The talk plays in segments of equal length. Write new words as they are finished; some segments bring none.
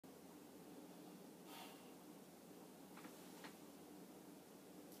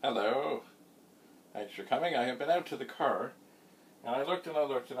Hello. Thanks for coming. I have been out to the car, and I looked and I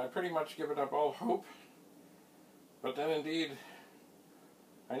looked, and I pretty much given up all hope. But then indeed,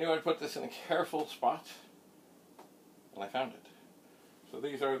 I knew I'd put this in a careful spot, and I found it. So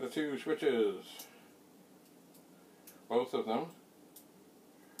these are the two switches. Both of them,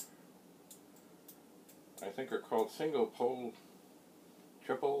 I think, are called single pole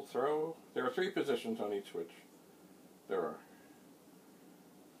triple throw. There are 3 positions on each switch. There are,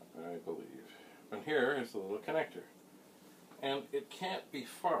 I believe. And here is the little connector. And it can't be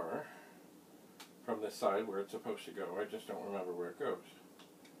far from this side where it's supposed to go. I just don't remember where it goes.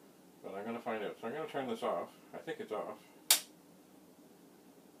 But I'm going to find out. So I'm going to turn this off. I think it's off.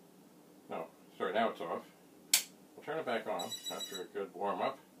 No, sorry, now it's off. We'll turn it back on after a good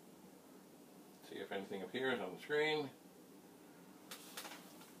warm-up. See if anything appears on the screen.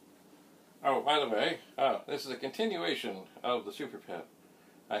 Oh, by the way, this is a continuation of the SuperPET.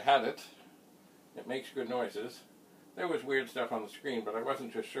 I had it. It makes good noises. There was weird stuff on the screen, but I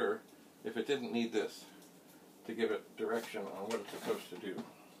wasn't just sure if it didn't need this to give it direction on what it's supposed to do.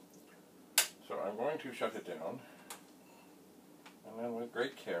 So I'm going to shut it down, and then with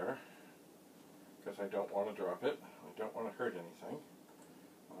great care, because I don't want to drop it, I don't want to hurt anything,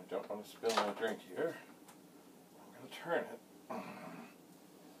 and I don't want to spill my drink here, I'm going to turn it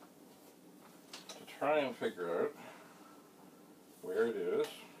to try and figure out where it is.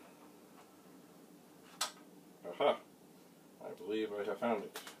 Aha! I believe I have found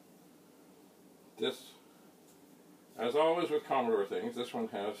it. This, as always with Commodore things, this one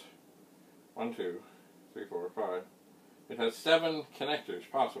has 1, 2, 3, 4, 5. It has 7 connectors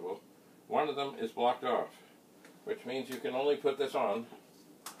possible. One of them is blocked off, which means you can only put this on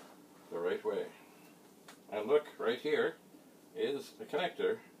the right way. And look, right here is a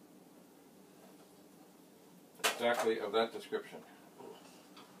connector exactly of that description.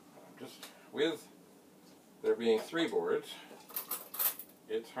 Just with there being 3 boards,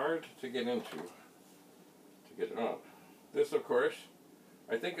 it's hard to get into to get it on. This, of course,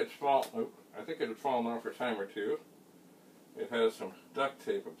 I think it's I think it had fallen off for a time or two. It has some duct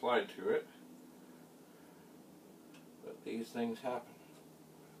tape applied to it, but these things happen.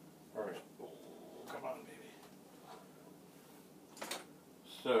 All right, come on, baby.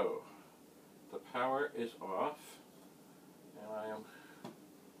 So the power is off, and I am.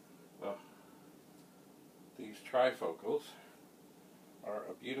 These trifocals are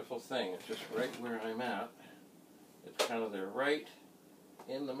a beautiful thing. It's just right where I'm at. It's kind of, they're right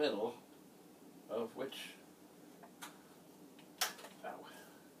in the middle of which,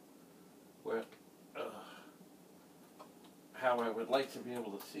 how I would like to be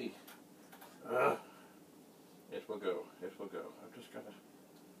able to see. It will go, it will go. I've just got to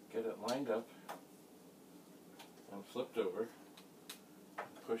get it lined up and flipped over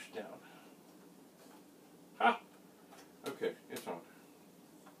and pushed down. Ha! Okay, it's on.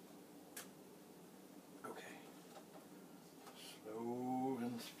 Okay. Slow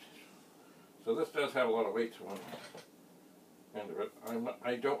and so this does have a lot of weight to one end of it.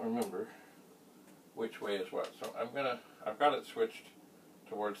 I don't remember which way is what. So I've got it switched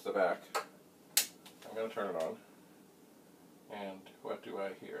towards the back. I'm gonna turn it on. And what do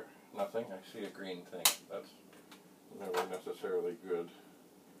I hear? Nothing. I see a green thing. That's never necessarily good.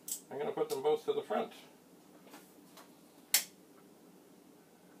 I'm gonna put them both to the front.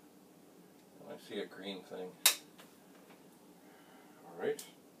 I see a green thing. Alright,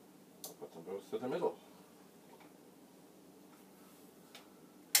 I'll put them both to the middle.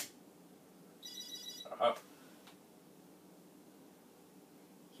 Aha.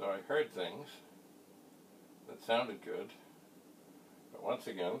 So I heard things that sounded good, but once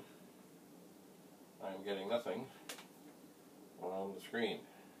again, I'm getting nothing on the screen.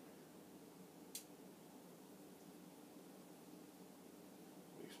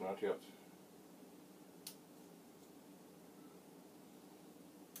 At least not yet.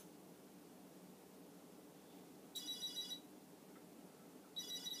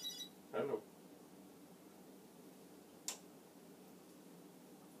 Hello.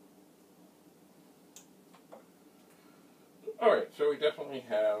 Alright, so we definitely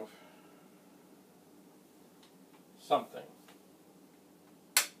have something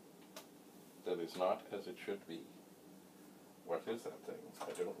that is not as it should be. What is that thing?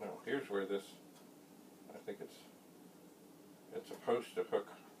 I don't know. Here's where this, I think it's supposed to hook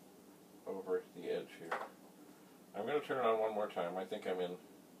over the edge here. I'm going to turn it on one more time. I think I'm in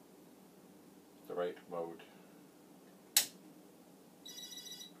the right mode.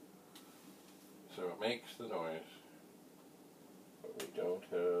 So it makes the noise, but we don't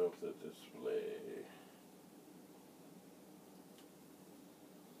have the display.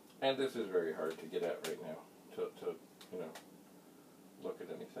 And this is very hard to get at right now, to you know, look at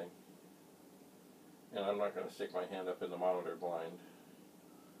anything. And I'm not going to stick my hand up in the monitor blind.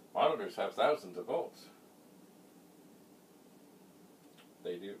 Monitors have thousands of volts.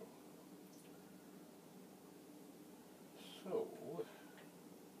 They do. So,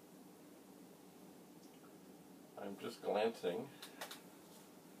 I'm just glancing.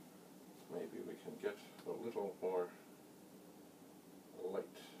 Maybe we can get a little more light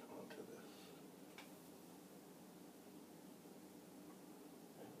onto this.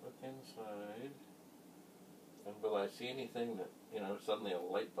 And look inside. And will I see anything that, you know, suddenly a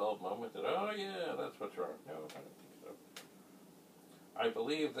light bulb moment that, oh yeah, that's what's wrong? No, I don't think so. I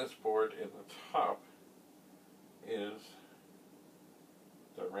believe this board in the top is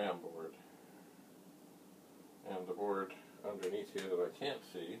the RAM board. And the board underneath here that I can't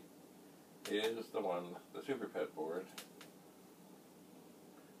see is the one, the SuperPET board.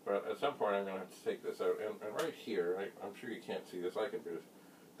 But at some point I'm going to have to take this out. And right here, I'm sure you can't see this, I can do this.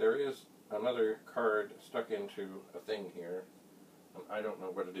 There is another card stuck into a thing here. And I don't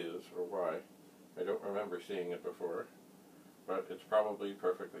know what it is or why. I don't remember seeing it before. But it's probably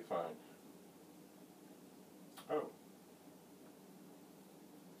perfectly fine. Oh.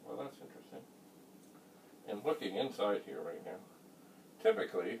 Well, that's interesting. And looking inside here right now,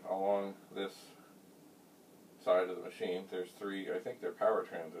 typically along this side of the machine, there's three, I think they're power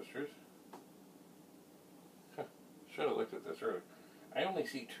transistors. Should have looked at this earlier. I only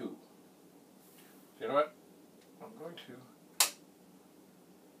see two. So you know what? I'm going to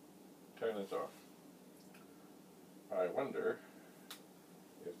turn this off. I wonder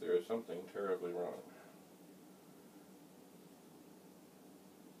if there is something terribly wrong.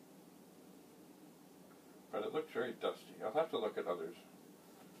 But it looks very dusty. I'll have to look at others.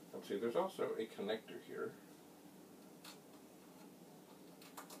 And see, there's also a connector here.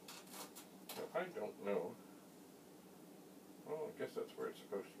 So I don't know. Well, I guess that's where it's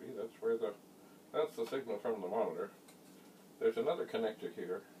supposed to be. That's the signal from the monitor. There's another connector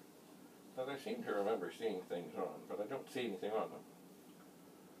here that I seem to remember seeing things on, but I don't see anything on them.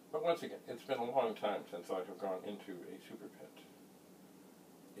 But once again, it's been a long time since I have gone into a SuperPET.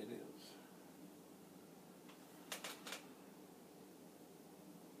 It is.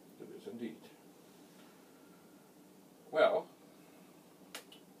 It is indeed. Well,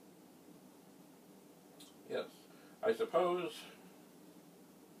 yes, I suppose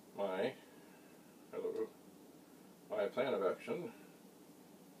my plan of action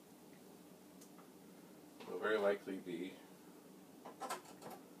will very likely be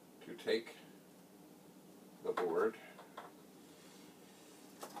to take the board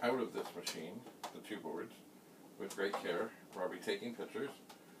out of this machine, the two boards, with great care, probably taking pictures,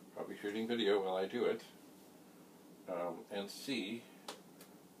 probably shooting video while I do it, and see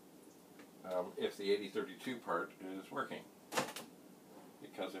if the 8032 part is working.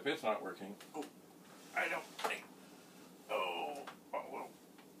 Because if it's not working, I don't think,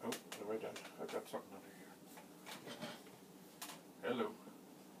 what have I done? I've got something under here. Hello.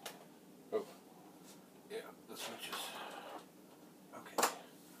 Oh, yeah, the switches. Okay.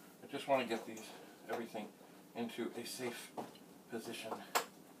 I just want to get everything into a safe position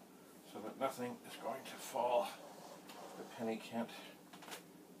so that nothing is going to fall. The penny can't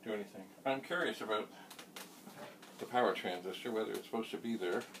do anything. I'm curious about the power transistor, whether it's supposed to be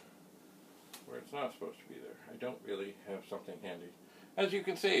there or it's not supposed to be there. I don't really have something handy. As you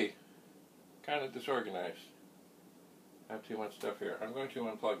can see, kind of disorganized. I have too much stuff here. I'm going to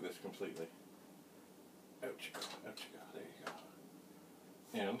unplug this completely. Out you go, out you go, there you go.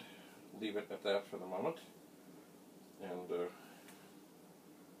 And leave it at that for the moment.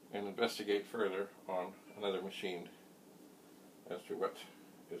 And investigate further on another machine as to what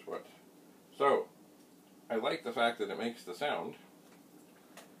is what. So, I like the fact that it makes the sound.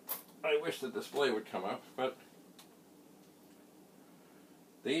 I wish the display would come up, but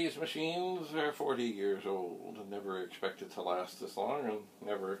these machines are 40 years old and never expected to last this long, and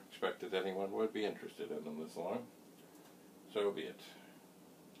never expected anyone would be interested in them this long. So be it.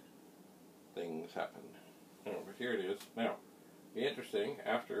 Things happen. But here it is. Now, be interesting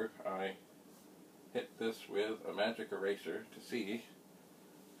after I hit this with a magic eraser to see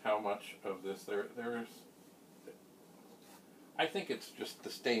how much of this there is. I think it's just the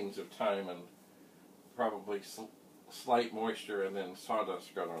stains of time and probably slight moisture and then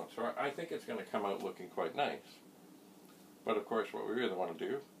sawdust got on it. So I think it's going to come out looking quite nice. But of course what we really want to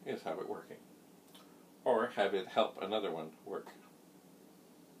do is have it working. Or have it help another one work.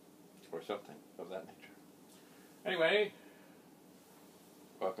 Or something of that nature. Anyway,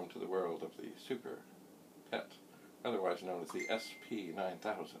 welcome to the world of the SuperPET, otherwise known as the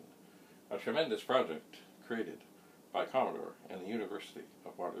SP9000. a tremendous project created by Commodore and the University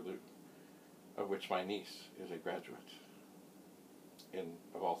of Waterloo, of which my niece is a graduate in,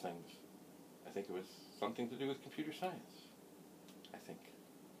 of all things, I think it was something to do with computer science, I think.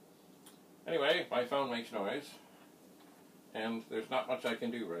 Anyway, my phone makes noise, and there's not much I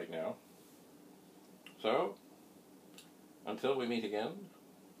can do right now. So, until we meet again,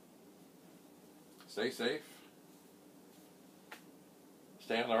 stay safe,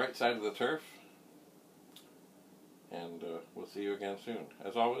 stay on the right side of the turf, and we'll see you again soon.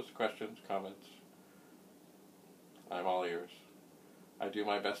 As always, questions, comments, I'm all ears. I do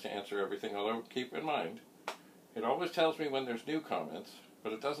my best to answer everything, although keep in mind, it always tells me when there's new comments,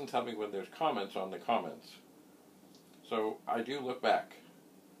 but it doesn't tell me when there's comments on the comments. So I do look back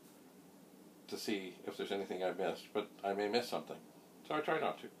to see if there's anything I've missed, but I may miss something. So I try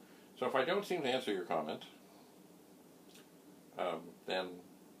not to. So if I don't seem to answer your comment, then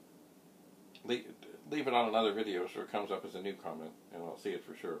leave it on another video so it comes up as a new comment, and I'll see it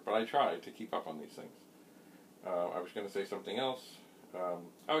for sure. But I try to keep up on these things. I was going to say something else.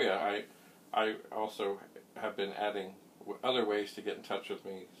 Oh yeah, I also have been adding other ways to get in touch with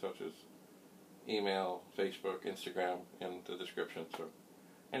me, such as email, Facebook, Instagram, in the description. So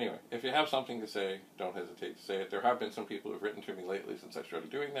anyway, if you have something to say, don't hesitate to say it. There have been some people who have written to me lately since I started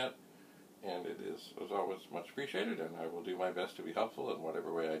doing that, and it is, as always, much appreciated, and I will do my best to be helpful in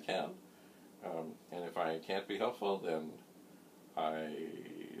whatever way I can. And if I can't be helpful, then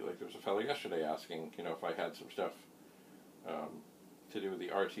like there was a fellow yesterday asking, if I had some stuff to do with the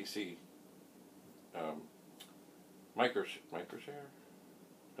RTC microshare?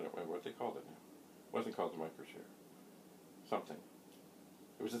 I don't remember what they called it now. It wasn't called the microshare. Something.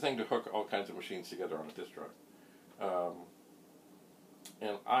 It was a thing to hook all kinds of machines together on a disk drive.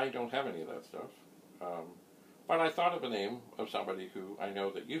 And I don't have any of that stuff. But I thought of a name of somebody who I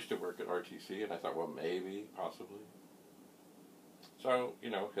know that used to work at RTC, and I thought, well, maybe, possibly. So,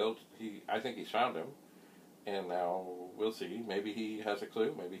 I think he's found him, and now we'll see. Maybe he has a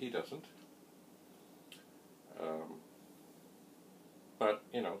clue, maybe he doesn't. But,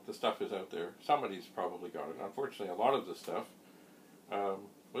 the stuff is out there. Somebody's probably got it. Unfortunately, a lot of the stuff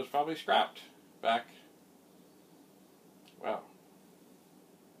was probably scrapped back, well,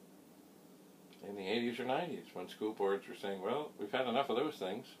 in the 80s or 90s, when school boards were saying, well, we've had enough of those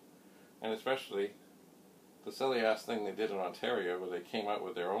things, and especially the silly-ass thing they did in Ontario, where they came out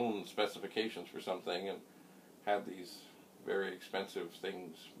with their own specifications for something and had these very expensive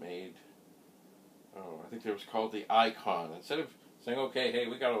things made. Oh, I think it was called the Icon. Instead of saying, okay, hey,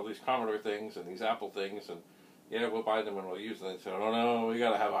 we got all these Commodore things and these Apple things, and yeah, we'll buy them and we'll use them, they said, oh no, we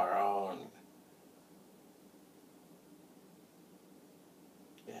got to have our own.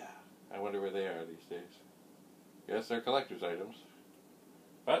 I wonder where they are these days. Yes, they're collector's items.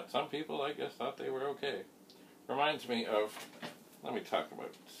 But some people, I guess, thought they were okay. Reminds me of, let me talk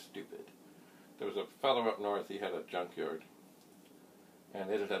about stupid. There was a fellow up north, he had a junkyard. And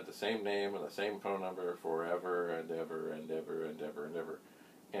it had the same name and the same phone number forever and ever and ever and ever and ever.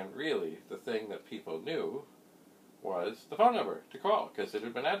 And really, the thing that people knew was the phone number to call, because it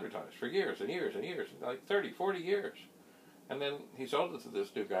had been advertised for years and years and years, like 30, 40 years. And then he sold it to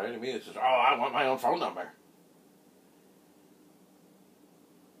this new guy, and immediately says, oh, I want my own phone number.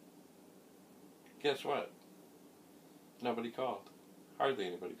 Guess what? Nobody called. Hardly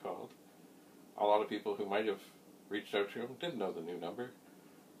anybody called. A lot of people who might have reached out to him didn't know the new number.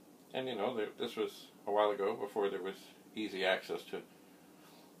 And, this was a while ago, before there was easy access to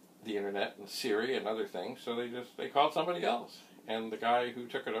the internet and Siri and other things, so they called somebody else. And the guy who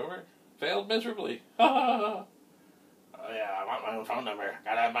took it over failed miserably. Ha ha ha! Oh, yeah, I want my own phone number.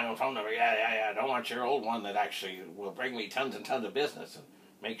 Gotta have my own phone number. Yeah. I don't want your old one that actually will bring me tons and tons of business and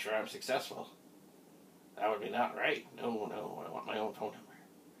make sure I'm successful. That would be not right. No, I want my own phone number.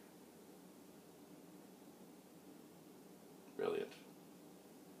 Brilliant.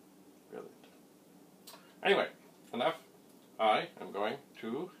 Anyway, enough. I am going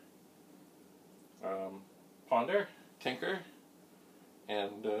to ponder, tinker,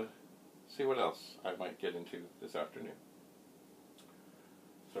 and see what else I might get into this afternoon.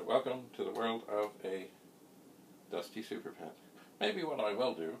 So welcome to the world of a dusty SuperPET. Maybe what I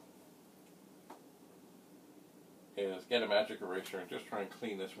will do is get a magic eraser and just try and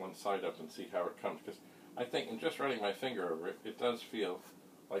clean this one side up and see how it comes. Because I think in just running my finger over it, it does feel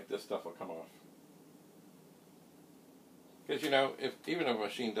like this stuff will come off. Because, even if a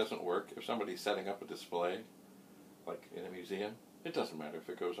machine doesn't work, if somebody's setting up a display, like in a museum, it doesn't matter if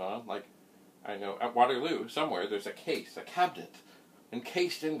it goes on. Like, I know at Waterloo, somewhere, there's a case, a cabinet,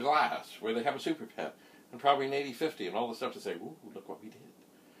 encased in glass, where they have a SuperPET, and probably an 8050, and all the stuff to say, ooh, look what we did.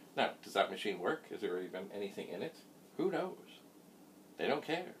 Now, does that machine work? Is there even anything in it? Who knows? They don't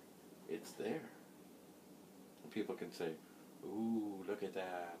care. It's there. And people can say, ooh, look at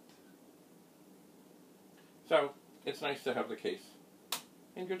that. So, it's nice to have the case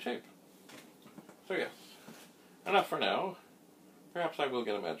in good shape. So yes, enough for now. Perhaps I will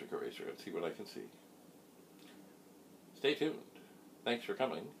get a magic eraser and see what I can see. Stay tuned. Thanks for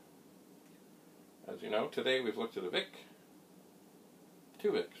coming. As you know, today we've looked at a Vic,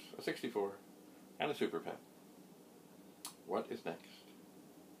 2 Vics, a 64, and a SuperPET. What is next?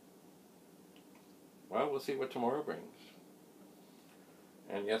 Well, we'll see what tomorrow brings.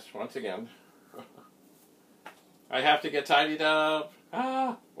 And yes, once again, I have to get tidied up.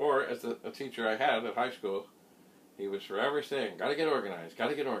 Or as a teacher I had at high school, he was forever saying, gotta get organized,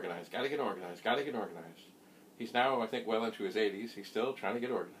 gotta get organized, gotta get organized, gotta get organized. He's now, I think, well into his 80s. He's still trying to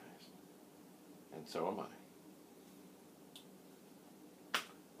get organized. And so am I.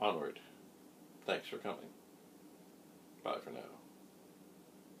 Onward. Thanks for coming. Bye for now.